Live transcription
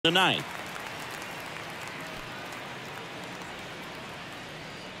the ninth.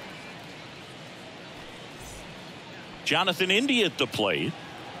 Jonathan India at the plate.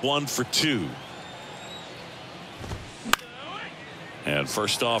 1 for 2. And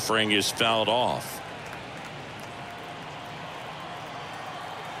first offering is fouled off.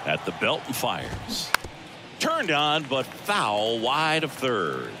 At the belt and fires. Turned on, but foul wide of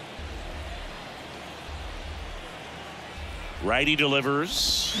third. Righty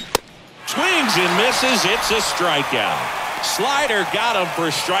delivers. Swings and misses. It's a strikeout. Slider got him for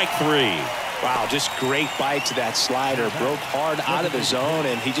strike 3. Wow, just great bite to that slider. Broke hard out of the zone,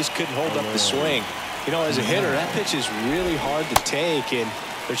 and he just couldn't hold up the swing. You know, as a hitter, that pitch is really hard to take, and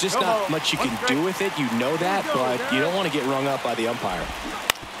there's just not much you can do with it. You know that, but you don't want to get rung up by the umpire.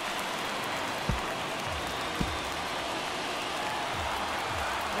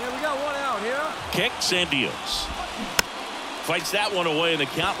 Yeah, we got one out here. Kicks and deals. Fights that one away, and the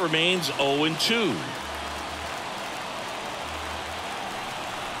count remains 0-2.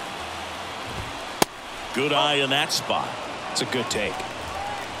 Good eye in that spot. It's a good take.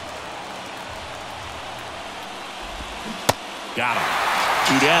 Got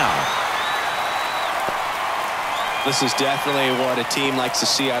him. 2 down. This is definitely what a team likes to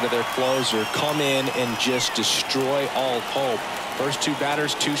see out of their closer. Come in and just destroy all hope. First 2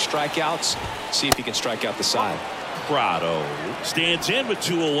 batters, 2 strikeouts. See if he can strike out the side. Prado stands in with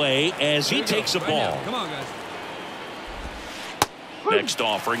 2 away as he takes a ball. Come on, guys. Next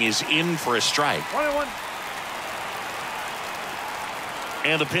offering is in for a strike. 1-1.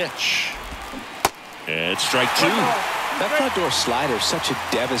 And the pitch. And strike 2. That front door slider is such a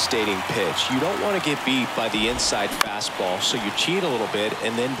devastating pitch. You don't want to get beat by the inside fastball, so you cheat a little bit,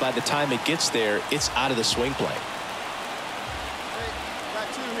 and then by the time it gets there, it's out of the swing plane. Hey,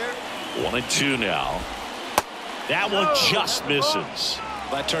 got 2 here. 1-2 now. That one just misses.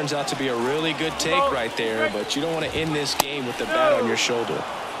 That turns out to be a really good take right there, but you don't want to end this game with the bat on your shoulder.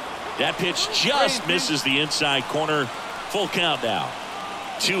 That pitch just misses the inside corner. Full count now.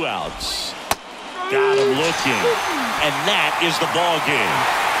 2 outs. Got him looking. And that is the ball game.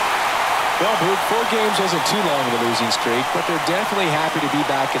 Well, Boog, 4 games wasn't too long of a losing streak, but they're definitely happy to be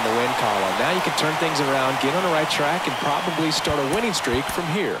back in the win column. Now you can turn things around, get on the right track, and probably start a winning streak from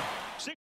here.